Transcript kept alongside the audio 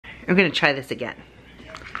I'm gonna try this again.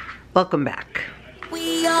 Welcome back.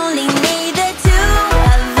 We only need the two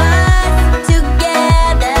of us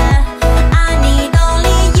together. I need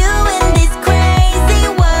only you in this crazy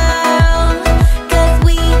world. 'Cause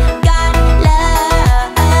we got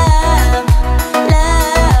love,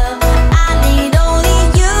 love. I need only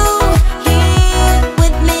you here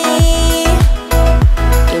with me.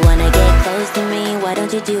 You wanna get close to me? Why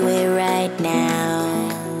don't you do it right now?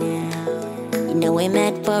 You know we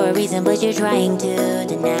met for a reason, but you're trying to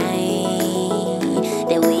deny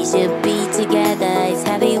that we should be together. It's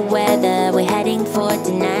heavy weather, we're heading for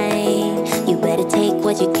tonight. You better take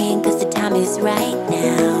what you can, 'cause the time is right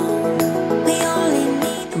now. We only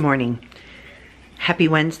need... Good morning. Happy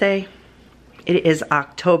Wednesday. It is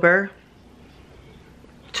October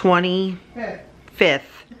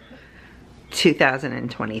 25th,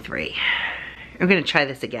 2023. I'm gonna try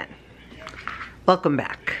this again. Welcome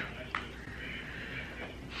back.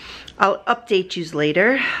 I'll update you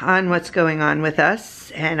later on what's going on with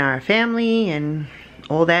us and our family and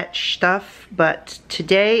all that stuff, but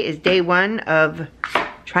today is day one of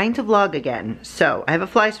trying to vlog again. So I have a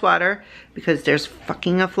fly swatter because there's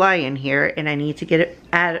fucking a fly in here and I need to get it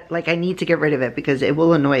I need to get rid of it because it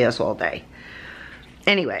will annoy us all day.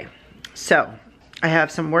 Anyway, so I have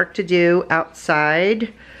some work to do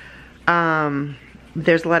outside.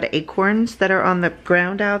 There's a lot of acorns that are on the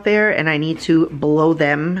ground out there and I need to blow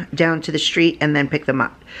them down to the street and then pick them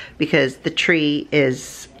up because the tree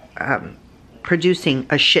is producing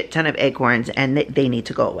a shit ton of acorns and they need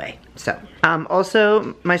to go away. So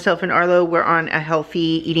also myself and ArLo were on a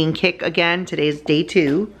healthy eating kick again. Today's day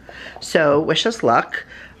 2, so wish us luck.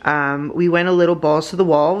 We went a little balls to the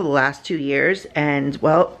wall the last 2 years and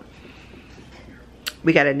well,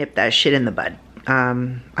 we gotta nip that shit in the bud.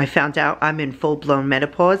 I found out I'm in full-blown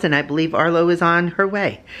menopause and I believe ArLo is on her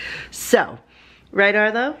way. So, right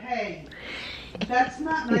ArLo? Hey, that's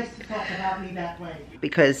not nice to talk about me that way.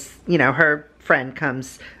 Because, you know, her friend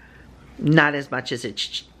comes not as much as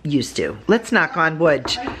it used to. Let's knock on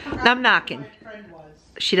wood. I'm knocking.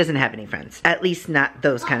 She doesn't have any friends. At least not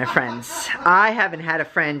those kind of friends. I haven't had a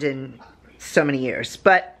friend in so many years.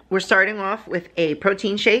 But we're starting off with a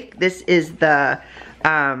protein shake. This is the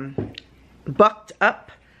bucked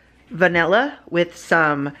up vanilla with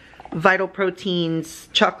some Vital Proteins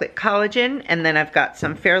chocolate collagen, and then I've got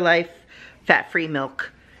some Fairlife fat-free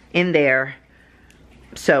milk in there,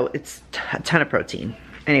 so it's a ton of protein.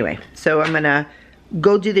 Anyway, so I'm gonna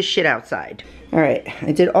go do this shit outside. All right,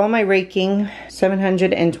 I did all my raking,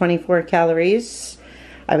 724 calories.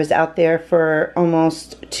 I was out there for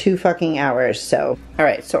almost 2 fucking hours, so. All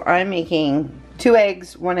right, so I'm making 2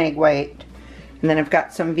 eggs, 1 egg white, and then I've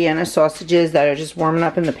got some Vienna sausages that are just warming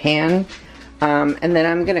up in the pan. And then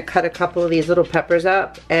I'm gonna cut a couple of these little peppers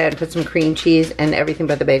up and put some cream cheese and everything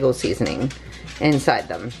but the bagel seasoning inside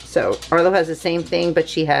them. So ArLo has the same thing, but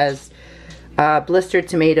she has blistered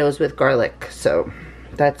tomatoes with garlic. So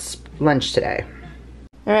that's lunch today.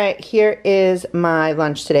 All right, here is my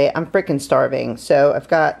lunch today. I'm freaking starving. So I've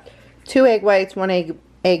got 2 egg whites, 1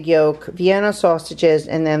 egg yolk, Vienna sausages,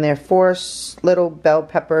 and then there are 4 little bell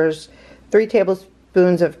peppers, 3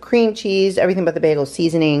 tablespoons of cream cheese, everything but the bagel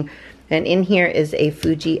seasoning. And in here is a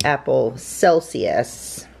Fuji apple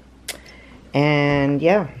Celsius. And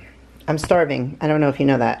yeah, I'm starving. I don't know if you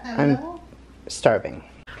know that. I'm starving.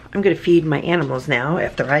 I'm gonna feed my animals now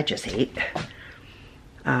after I just ate.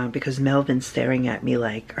 Because Melvin's staring at me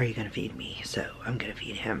like, are you gonna feed me? So I'm gonna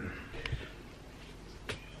feed him.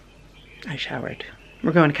 I showered.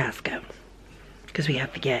 We're going to Costco. Because we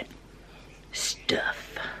have to get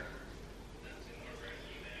stuff.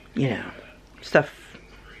 You know, stuff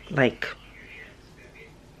like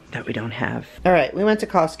that we don't have. All right, we went to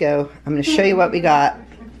Costco. I'm gonna show you what we got.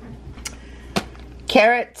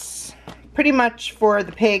 Carrots, pretty much for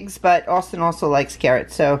the pigs, but Austin also likes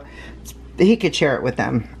carrots, so he could share it with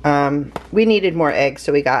them. We needed more eggs,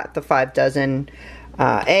 so we got the 5 dozen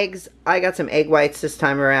eggs. I got some egg whites this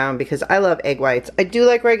time around because I love egg whites. I do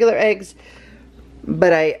like regular eggs,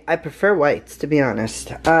 but I prefer whites, to be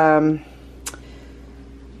honest.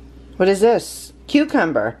 What is this?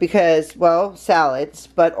 Cucumber, because, well, salads,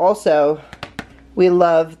 but also we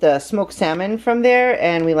love the smoked salmon from there,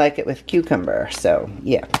 and we like it with cucumber, so,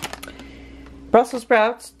 yeah. Brussels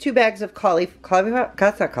sprouts, 2 bags of cauliflower,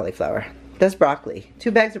 that's not cauliflower, that's broccoli.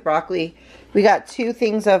 2 bags of broccoli. We got 2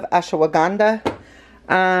 things of ashwagandha.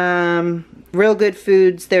 Real good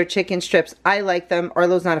foods, they're chicken strips. I like them.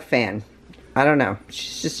 ArLo's not a fan. I don't know.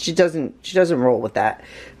 She doesn't roll with that.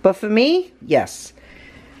 But for me, yes.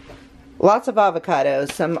 Lots of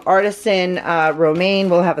avocados, some artisan romaine.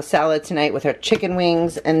 We'll have a salad tonight with our chicken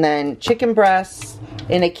wings, and then chicken breasts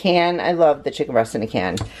in a can. I love the chicken breasts in a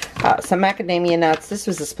can. Some macadamia nuts. This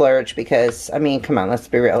was a splurge because, I mean, come on, let's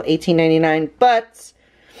be real. $18.99, but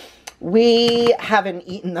we haven't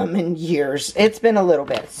eaten them in years. It's been a little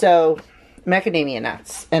bit. So, macadamia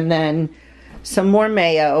nuts. And then some more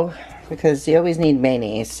mayo, because you always need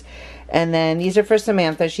mayonnaise. And then these are for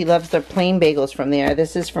Samantha. She loves the plain bagels from there.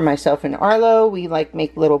 This is for myself and ArLo. We like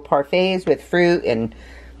make little parfaits with fruit and,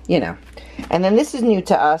 you know. And then this is new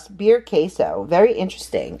to us, beer queso. Very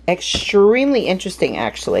interesting. Extremely interesting,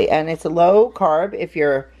 actually. And it's a low carb if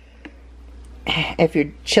you're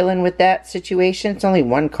chilling with that situation. It's only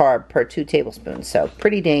 1 carb per 2 tablespoons. So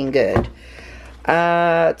pretty dang good.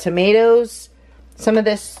 Tomatoes. Some of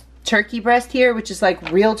this turkey breast here, which is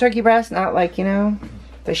like real turkey breast, not like, you know,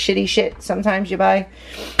 the shitty shit sometimes you buy.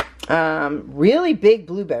 Really big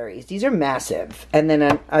blueberries. These are massive. And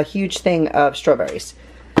then a huge thing of strawberries.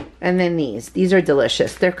 And then these are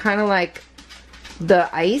delicious. They're kind of like the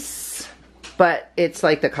ice, but it's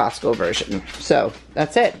like the Costco version. So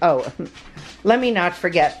that's it. Oh, let me not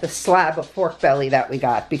forget the slab of pork belly that we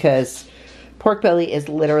got, because pork belly is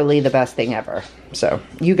literally the best thing ever. So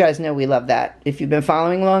you guys know we love that. If you've been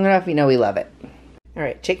following long enough, you know we love it.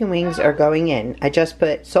 Alright, chicken wings are going in. I just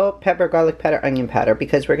put salt, pepper, garlic powder, onion powder,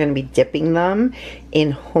 because we're going to be dipping them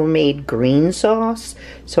in homemade green sauce.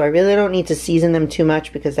 So I really don't need to season them too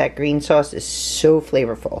much, because that green sauce is so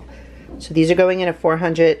flavorful. So these are going in a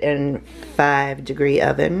 405-degree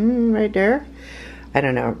oven right there. I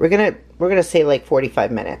don't know. We're gonna say like 45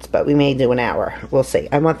 minutes, but we may do an hour. We'll see.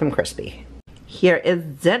 I want them crispy. Here is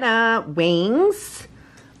dinner. Wings,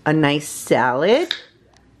 a nice salad,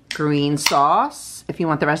 green sauce. If you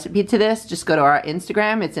want the recipe to this, just go to our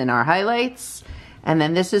Instagram. It's in our highlights. And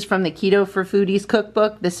then this is from the Keto for Foodies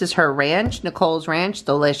cookbook. This is her ranch, Nicole's Ranch.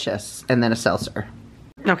 Delicious. And then a seltzer.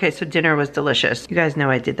 Okay, so dinner was delicious. You guys know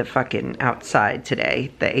I did the fucking outside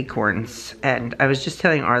today, the acorns. And I was just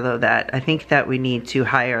telling ArLo that I think that we need to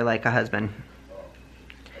hire like a husband.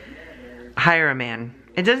 Hire a man.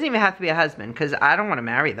 It doesn't even have to be a husband, because I don't want to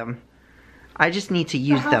marry them. I just need to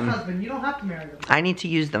use them. Husband. You don't have to marry them. I need to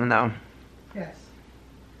use them though. Yes.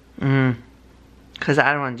 Because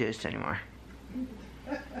I don't want to do this anymore.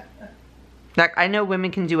 Like, I know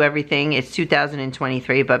women can do everything. It's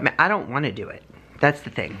 2023, but I don't want to do it. That's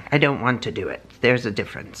the thing. I don't want to do it. There's a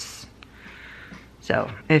difference.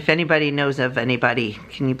 So, if anybody knows of anybody,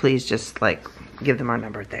 can you please just, like, give them our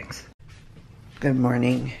number? Thanks. Good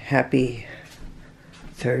morning. Happy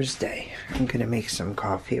Thursday. I'm going to make some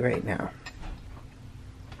coffee right now.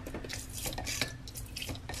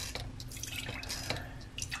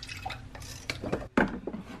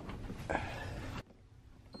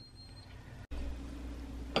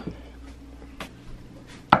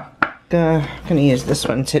 I'm gonna use this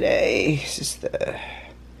one today. This is the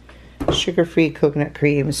sugar-free coconut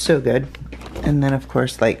cream. It's so good. And then of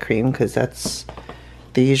course light cream, because that's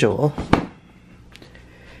the usual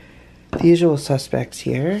suspects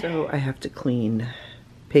here. So I have to clean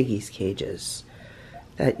piggies' cages.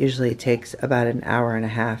 That usually takes about an hour and a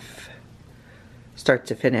half, start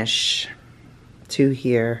to finish. 2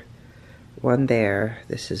 here, 1 there.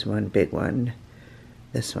 This is one big one,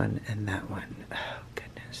 this one, and that one. Oh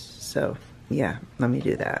goodness. So yeah, let me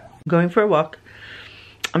do that. I'm going for a walk.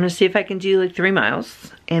 I'm gonna see if I can do like 3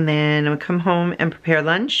 miles, and then I'm gonna come home and prepare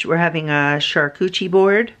lunch. We're having a charcuterie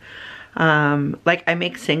board. Like, I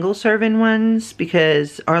make single serving ones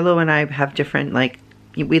because ArLo and I have different, like,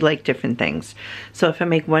 we like different things. So if I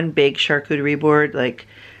make one big charcuterie board, like,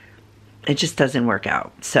 it just doesn't work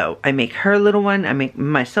out. So I make her a little one, I make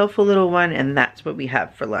myself a little one, and that's what we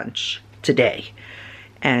have for lunch today.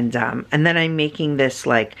 And then I'm making this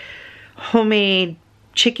like homemade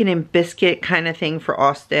chicken and biscuit kind of thing for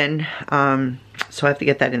Austin. So I have to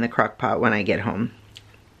get that in the crock pot when I get home.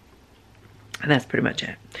 And that's pretty much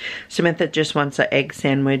it. Samantha just wants an egg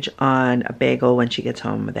sandwich on a bagel when she gets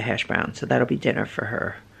home with a hash brown. So that'll be dinner for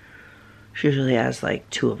her. She usually has like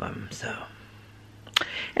 2 of them, so.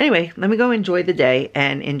 Anyway, let me go enjoy the day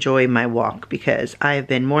and enjoy my walk, because I have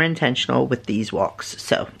been more intentional with these walks.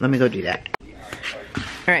 So let me go do that.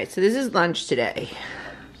 All right, so this is lunch today.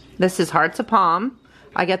 This is Hearts of Palm.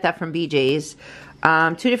 I get that from BJ's.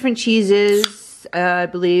 2 different cheeses, I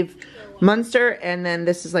believe. Munster, and then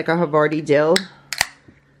this is like a Havarti dill.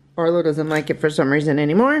 ArLo doesn't like it for some reason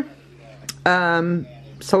anymore.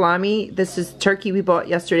 Salami. This is turkey we bought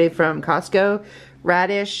yesterday from Costco.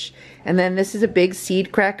 Radish. And then this is a big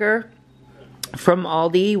seed cracker from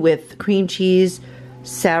Aldi with cream cheese,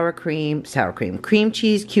 cream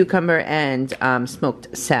cheese, cucumber, and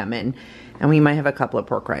smoked salmon. And we might have a couple of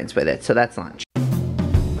pork rinds with it, so that's lunch.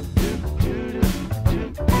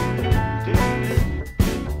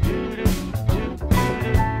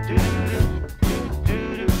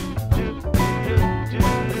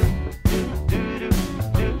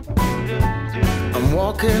 I'm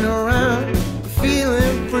walking around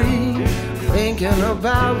feeling free, thinking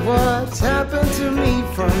about what's happened to me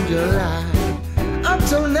from July up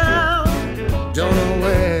till now. Don't know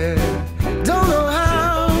where, don't know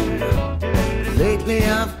how. Lately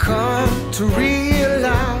I've come to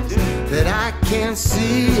realize that I can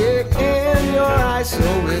see it in your eyes,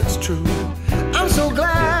 so it's true. I'm so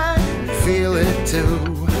glad you feel it too.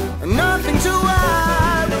 Nothing to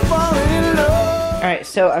hide, falling in love. Alright,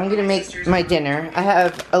 so I'm gonna make my dinner. I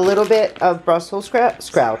have a little bit of Brussels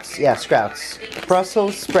sprouts. Yeah, sprouts.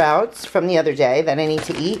 Brussels sprouts from the other day that I need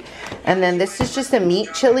to eat. And then this is just a meat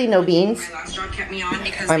chili, no beans.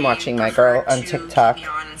 I'm watching my girl on TikTok.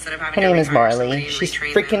 Her name is Marley. She's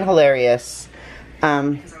freaking hilarious.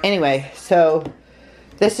 Anyway, so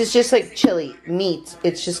this is just like chili, meat.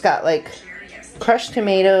 It's just got like crushed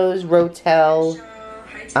tomatoes, rotel,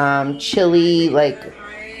 chili, like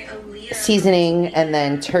seasoning, and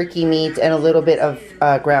then turkey meat and a little bit of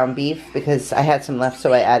ground beef because I had some left,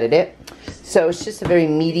 so I added it. So it's just a very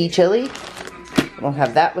meaty chili. We'll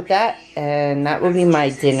have that with that, and that will be my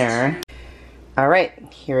dinner.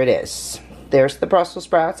 Alright, here it is. There's the Brussels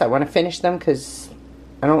sprouts. I want to finish them because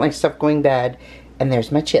I don't like stuff going bad. And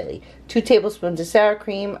there's my chili. 2 tablespoons of sour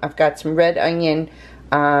cream. I've got some red onion,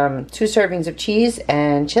 2 servings of cheese,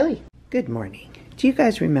 and chili. Good morning. Do you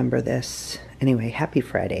guys remember this? Anyway, happy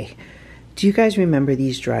Friday. Do you guys remember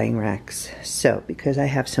these drying racks? So, because I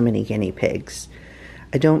have so many guinea pigs,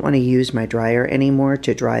 I don't want to use my dryer anymore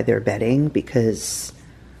to dry their bedding because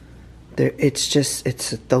it's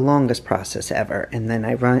the longest process ever. And then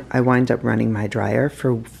I wind up running my dryer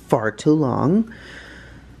for far too long.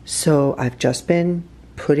 So I've just been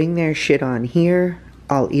putting their shit on here.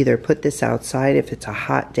 I'll either put this outside if it's a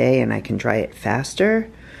hot day and I can dry it faster,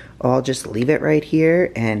 or I'll just leave it right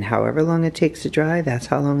here, and however long it takes to dry, that's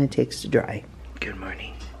how long it takes to dry. Good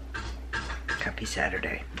morning. Happy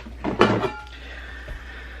Saturday. I'm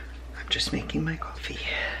just making my coffee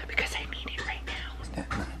because I need it right now. Is that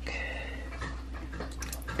mug?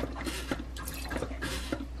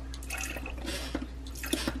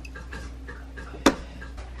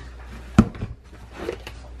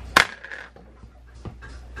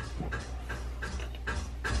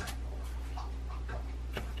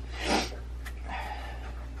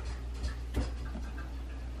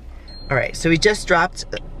 Alright, so we just dropped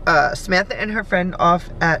Samantha and her friend off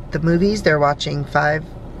at the movies. They're watching Five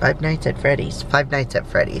Nights at Freddy's. Five Nights at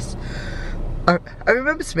Freddy's. I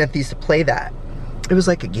remember Samantha used to play that. It was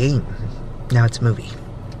like a game. Now it's a movie.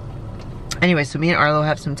 Anyway, so me and ArLo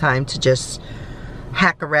have some time to just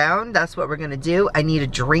hack around. That's what we're going to do. I need a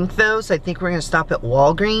drink though, so I think we're going to stop at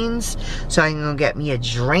Walgreens. So I'm going to get me a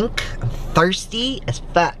drink. I'm thirsty as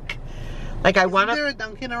fuck. Like I want Is there a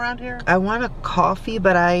Dunkin' around here? I want a coffee,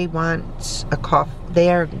 but I want a coffee.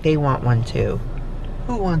 They want one too.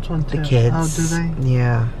 Who wants one too? The kids. Oh, do they?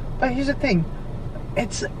 Yeah. But here's the thing.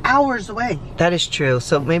 It's hours away. That is true.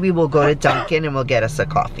 So maybe we'll go to Dunkin' and we'll get us a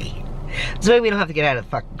coffee. This way we don't have to get out of the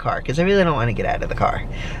fucking car, because I really don't want to get out of the car.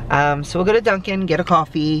 So we'll go to Dunkin', get a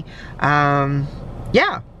coffee.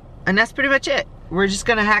 Yeah. And that's pretty much it. We're just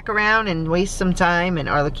gonna hack around and waste some time, and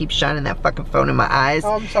ArLo keeps shining that fucking phone in my eyes.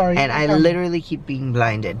 Oh, I'm sorry. And I literally keep being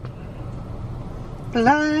blinded.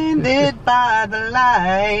 Blinded by the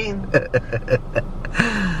light.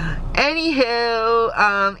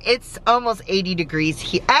 Anywho, it's almost 80 degrees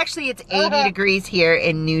here. Actually, it's 80 degrees here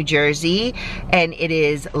in New Jersey, and it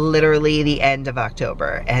is literally the end of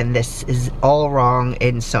October, and this is all wrong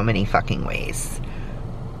in so many fucking ways.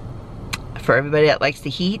 For everybody that likes the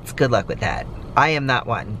heat, good luck with that. I am not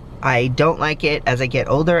one. I don't like it. As I get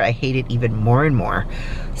older, I hate it even more and more.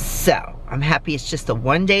 So, I'm happy it's just a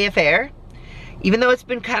one-day affair. Even though it's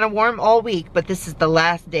been kind of warm all week, but this is the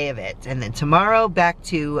last day of it. And then tomorrow, back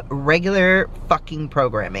to regular fucking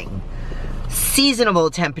programming. Seasonable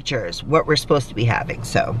temperatures, what we're supposed to be having.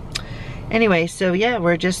 So, anyway, so yeah,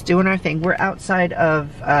 we're just doing our thing. We're outside of,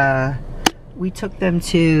 we took them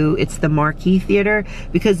to, it's the Marquee Theater,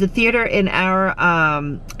 because the theater in our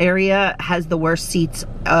area has the worst seats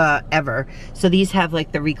ever. So these have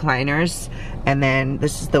like the recliners, and then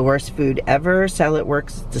this is the worst food ever. Salad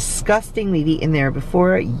Works, disgusting. We've eaten there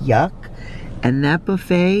before, yuck. And that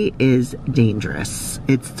buffet is dangerous.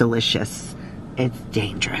 It's delicious. It's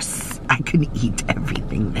dangerous. I could eat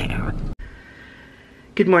everything there.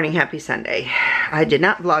 Good morning, happy Sunday. I did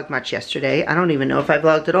not vlog much yesterday. I don't even know if I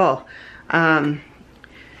vlogged at all.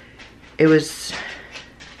 It was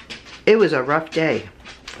a rough day.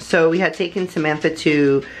 So we had taken Samantha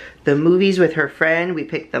to the movies with her friend. We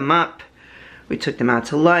picked them up. We took them out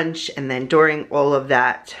to lunch, and then during all of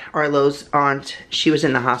that, ArLo's aunt, she was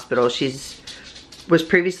in the hospital. Was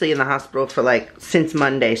previously in the hospital for like since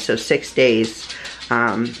Monday, so 6 days.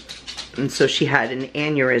 And so she had an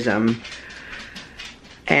aneurysm,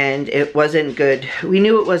 and it wasn't good. We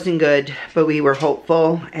knew it wasn't good, but we were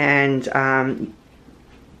hopeful. And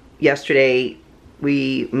yesterday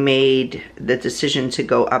we made the decision to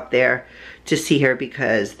go up there to see her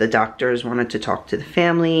because the doctors wanted to talk to the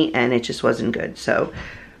family, and it just wasn't good. So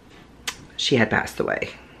she had passed away,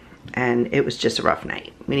 and it was just a rough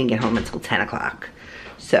night. We didn't get home until 10 o'clock.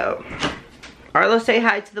 So, ArLo, say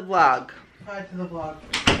hi to the vlog. Hi to the vlog.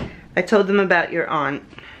 I told them about your aunt.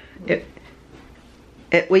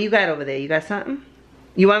 What you got over there? You got something?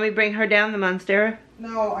 You want me to bring her down the Monstera?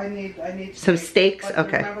 No, I need some steaks. But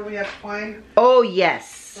okay. Remember we have twine? Oh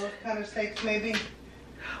yes. Those kind of steaks, maybe.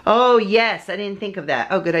 Oh yes, I didn't think of that.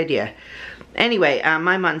 Oh, good idea. Anyway,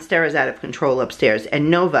 my Monstera is out of control upstairs, and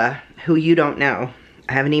Nova, who you don't know,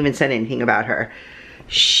 I haven't even said anything about her.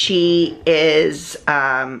 She is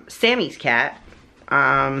Sammy's cat.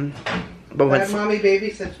 But that mommy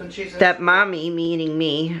babysits when she's that mommy, meaning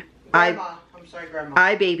me. Grandma. I'm sorry, Grandma.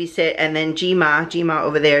 I babysit, and then Gma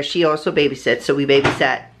over there, she also babysits. So we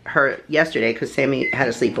babysat her yesterday because Sammy had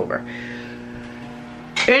a sleepover.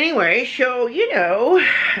 Anyway, so, you know,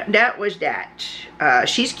 that was that.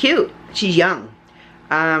 She's cute. She's young.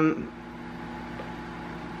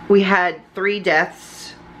 We had 3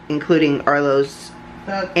 deaths, including ArLo's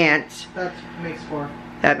aunt. That makes 4.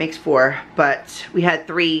 That makes 4, but we had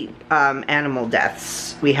 3 animal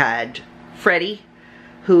deaths. We had Freddie,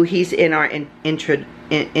 who he's in our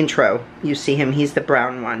intro. You see him, he's the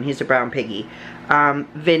brown one. He's a brown piggy.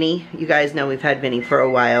 Vinny, you guys know we've had Vinny for a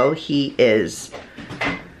while. He is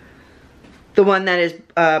the one that is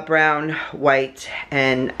brown, white,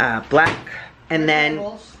 and black. And then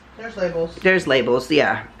there's labels. There's labels,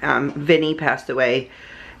 yeah. Vinny passed away.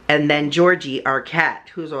 And then Georgie, our cat,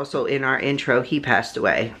 who's also in our intro, he passed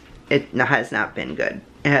away. It has not been good.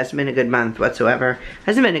 It hasn't been a good month whatsoever.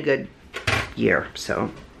 Hasn't been a good year,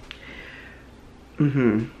 so.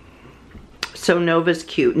 So Nova's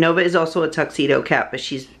cute. Nova is also a tuxedo cat, but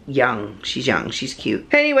she's young. She's young. She's cute.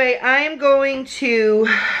 Anyway, I am going to,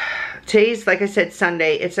 today's, like I said,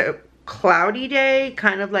 Sunday. It's a cloudy day,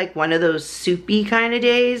 kind of like one of those soupy kind of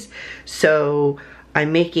days. So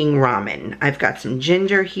I'm making ramen. I've got some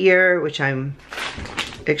ginger here, which I'm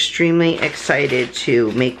extremely excited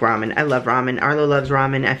to make ramen. I love ramen. ArLo loves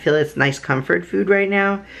ramen. I feel it's nice comfort food right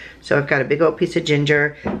now. So I've got a big old piece of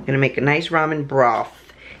ginger. I'm gonna make a nice ramen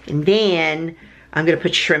broth. And then I'm gonna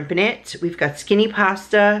put shrimp in it. We've got skinny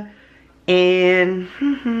pasta and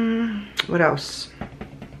what else?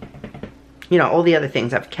 You know, all the other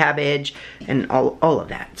things. I have cabbage and all of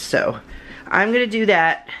that. So I'm gonna do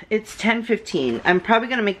that. It's 10:15. I'm probably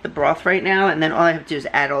gonna make the broth right now, and then all I have to do is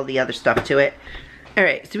add all the other stuff to it. All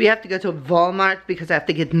right, so we have to go to Walmart because I have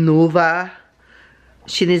to get Nova.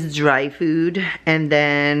 She needs dry food, and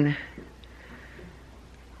then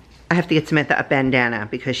I have to get Samantha a bandana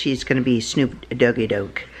because she's gonna be Snoop Doggy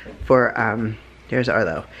Dog for there's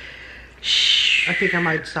ArLo. I think I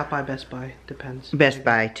might stop by Best Buy. Depends. Best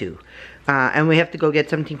Buy too, and we have to go get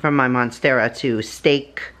something from my Monstera to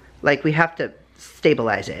steak. Like, we have to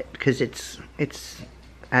stabilize it because it's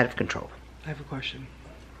out of control. I have a question.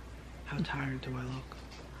 How tired do I look?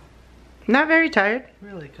 Not very tired.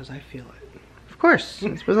 Really? Because I feel it. Of course.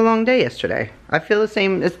 This was a long day yesterday. I feel the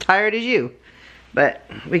same, as tired as you. But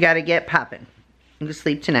we got to get popping. I'm going to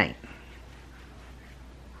sleep tonight.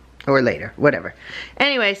 Or later. Whatever.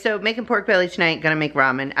 Anyway, so making pork belly tonight. Going to make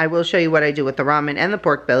ramen. I will show you what I do with the ramen and the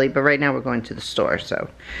pork belly. But right now we're going to the store. So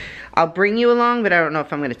I'll bring you along, but I don't know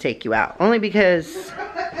if I'm going to take you out. Only because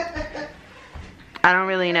I don't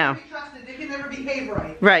really know. They can never behave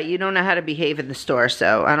right. Right, you don't know how to behave in the store,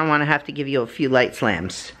 so I don't want to have to give you a few light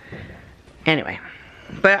slams. Anyway,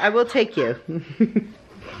 but I will take you.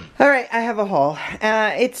 All right, I have a haul.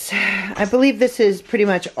 I believe this is pretty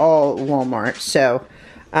much all Walmart. So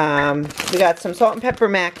we got some salt and pepper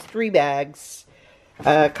max, 3 bags,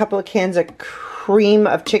 a couple of cans of cream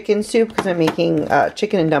of chicken soup because I'm making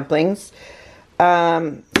chicken and dumplings.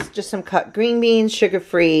 Just some cut green beans,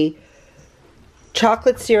 sugar-free,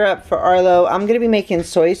 chocolate syrup for ArLo. I'm going to be making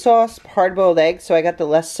soy sauce, hard-boiled eggs, so I got the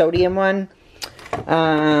less sodium one.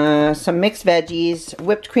 Some mixed veggies,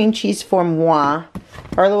 whipped cream cheese for moi.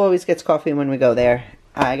 ArLo always gets coffee when we go there.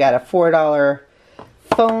 I got a $4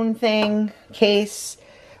 fudge phone thing, case.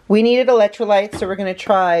 We needed electrolytes, so we're gonna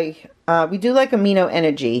try, we do like Amino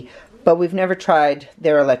Energy, but we've never tried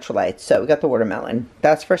their electrolytes. So we got the watermelon.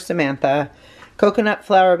 That's for Samantha. Coconut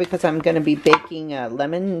flour because I'm gonna be baking a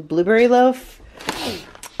lemon blueberry loaf.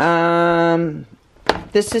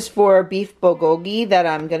 This is for beef bulgogi that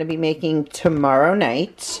I'm gonna be making tomorrow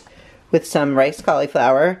night with some rice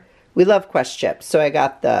cauliflower. We love Quest chips, so I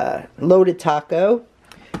got the loaded taco.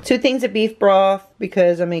 2 things of beef broth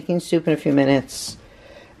because I'm making soup in a few minutes.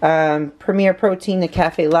 Premier Protein, the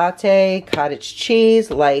cafe latte, cottage cheese,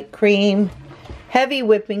 light cream, heavy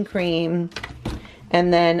whipping cream,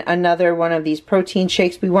 and then another one of these protein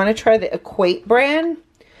shakes. We want to try the Equate brand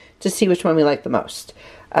to see which one we like the most.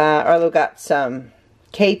 ArLo got some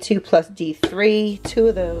K2 plus D3, 2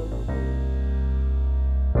 of those.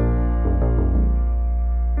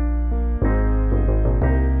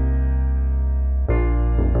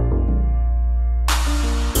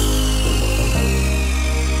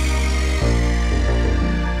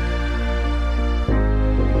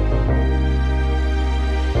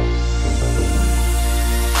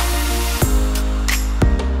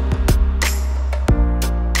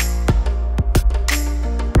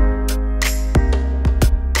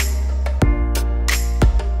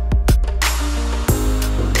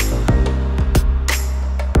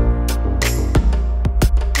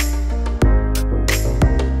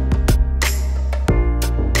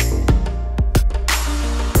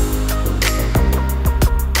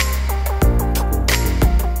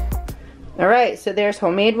 Alright, so there's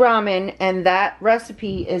homemade ramen, and that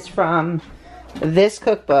recipe is from this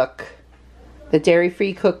cookbook, the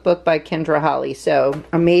Dairy-Free Cookbook by Kendra Holly. So,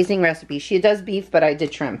 amazing recipe. She does beef, but I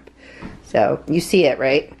did shrimp. So, you see it,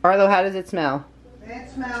 right? ArLo, how does it smell? It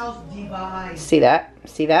smells divine. See that?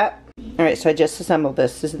 See that? Alright, so I just assembled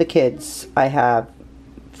this. This is the kids. I have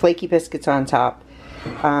flaky biscuits on top.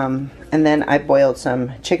 And then I boiled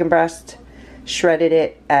some chicken breast, shredded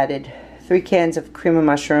it, added 3 cans of cream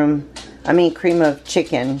of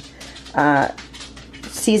chicken,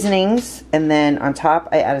 seasonings, and then on top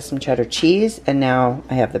I added some cheddar cheese, and now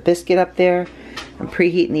I have the biscuit up there. I'm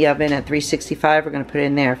preheating the oven at 365. We're going to put it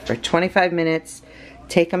in there for 25 minutes,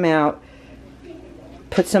 take them out,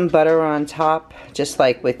 put some butter on top, just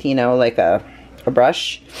like with, you know, like a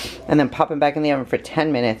brush, and then pop them back in the oven for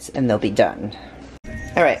 10 minutes and they'll be done.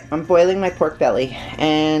 Alright, I'm boiling my pork belly,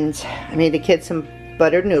 and I made the kids some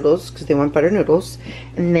buttered noodles because they want buttered noodles,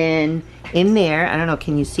 and then in there, I don't know,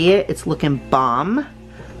 can you see it? It's looking bomb.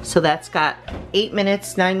 So that's got 8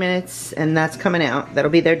 minutes, 9 minutes, and that's coming out. That'll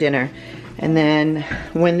be their dinner. And then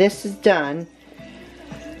when this is done,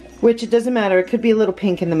 which it doesn't matter, it could be a little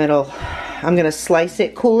pink in the middle, I'm gonna slice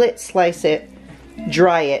it, cool it, slice it,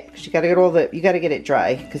 dry it, because you gotta get you gotta get it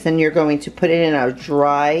dry, because then you're going to put it in a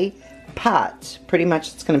dry pot. Pretty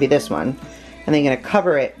much it's gonna be this one. And then you're gonna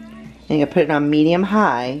cover it, and you're gonna put it on medium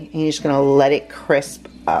high, and you're just gonna let it crisp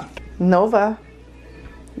up. Nova,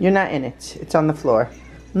 you're not in it. It's on the floor.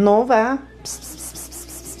 Nova.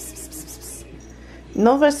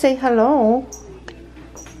 Nova, say hello.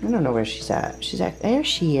 I don't know where she's at. There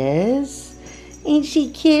she is. Ain't she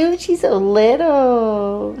cute? She's so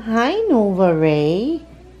little. Hi, Nova Ray.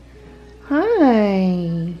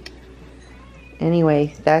 Hi.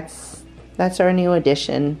 Anyway, that's our new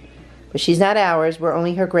addition. But she's not ours. We're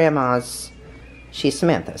only her grandma's. She's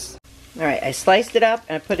Samantha's. Alright, I sliced it up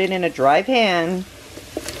and I put it in a dry pan,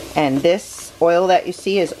 and this oil that you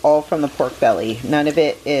see is all from the pork belly. None of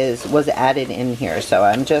it was added in here, so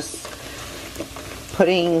I'm just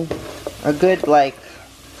putting a good like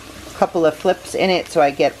couple of flips in it so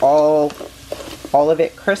I get all of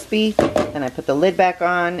it crispy. Then I put the lid back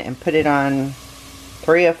on and put it on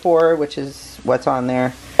 3 or 4, which is what's on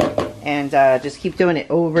there, and just keep doing it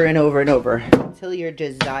over and over and over until your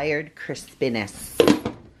desired crispiness.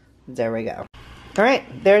 There we go.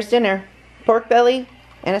 Alright, there's dinner. Pork belly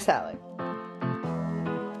and a salad.